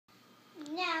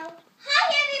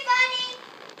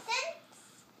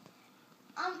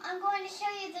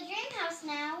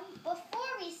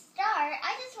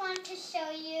wanted to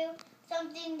show you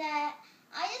something that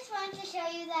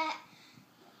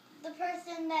the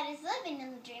person that is living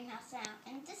in the dream house now,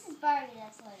 and this is Barbie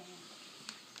that's living in the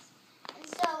dream house. And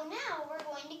so now we're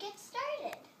going to get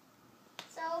started.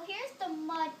 So here's the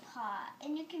mud pot,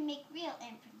 and you can make real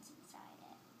imprints inside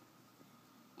it.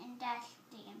 And that's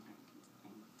the imprint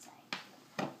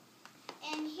inside.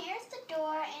 And here's the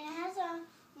door, and it has a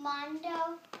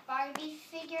Mondo Barbie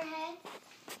figurehead,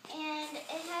 and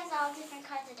it has all different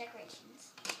kinds of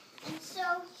decorations. And so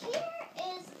here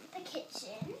is the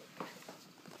kitchen,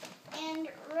 and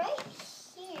right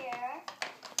here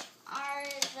are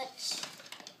the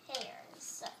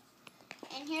chairs.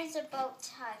 And here's a bow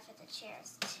tie for the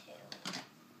chairs too.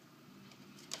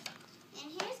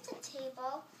 And here's the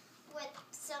table with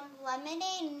some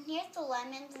lemonade, and here's the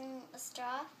lemons and a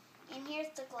straw, and here's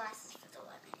the glasses for the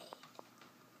lemonade.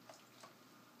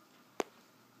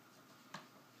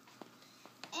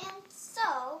 And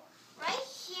so, right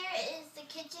here is the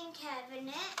kitchen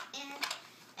cabinet, and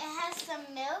it has some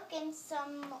milk and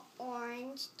some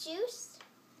orange juice.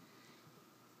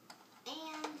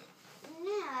 And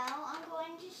now I'm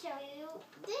going to show you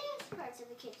these parts of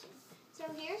the kitchen. So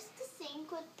here's the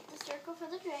sink with the circle for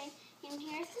the drain, and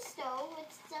here's the stove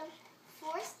with some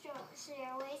 4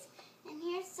 stairways, and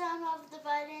here's some of the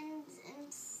buttons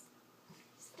and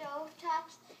stove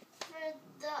tops for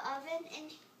the oven,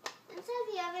 and inside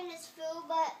the oven is food,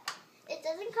 but it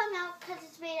doesn't come out because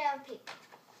it's made out of paper.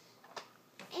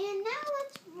 And now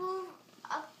let's move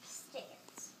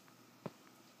upstairs.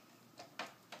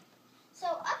 So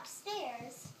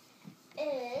upstairs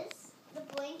is the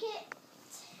blanket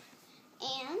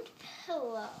and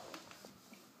pillow.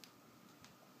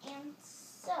 And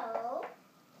so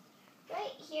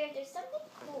right here there's something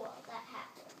cool that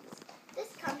happens.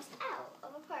 This comes out of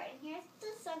a part, and here's the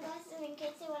sunglasses in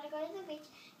case you want to go to the beach.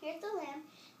 Here's the lamp.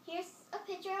 Here's a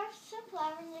picture of some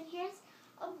flowers, and here's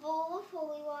a bowl of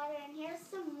holy water, and here's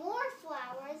some more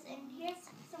flowers, and here's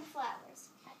some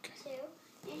flowers too.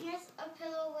 And here's a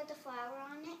pillow with a flower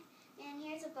on it, and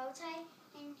here's a bow tie,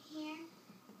 and here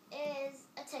is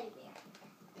a teddy bear.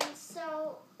 And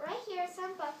so right here are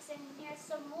some books, and here's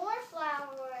some more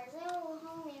flowers. Oh,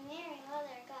 Holy Mary,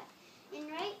 Mother of God. And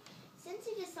right, since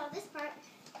you just saw this part,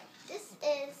 this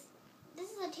is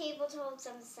a table to hold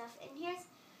some stuff. And here's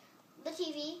the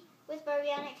TV with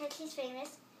Barbie on it because she's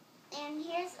famous. And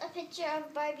here's a picture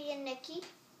of Barbie and Nikki.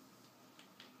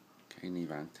 Okay,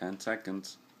 Niamh, 10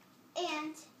 seconds.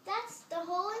 And that's the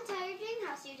whole entire dream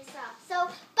house you just saw. So,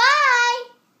 bye!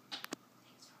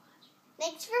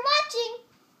 Thanks for watching.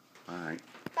 Bye.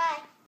 Bye.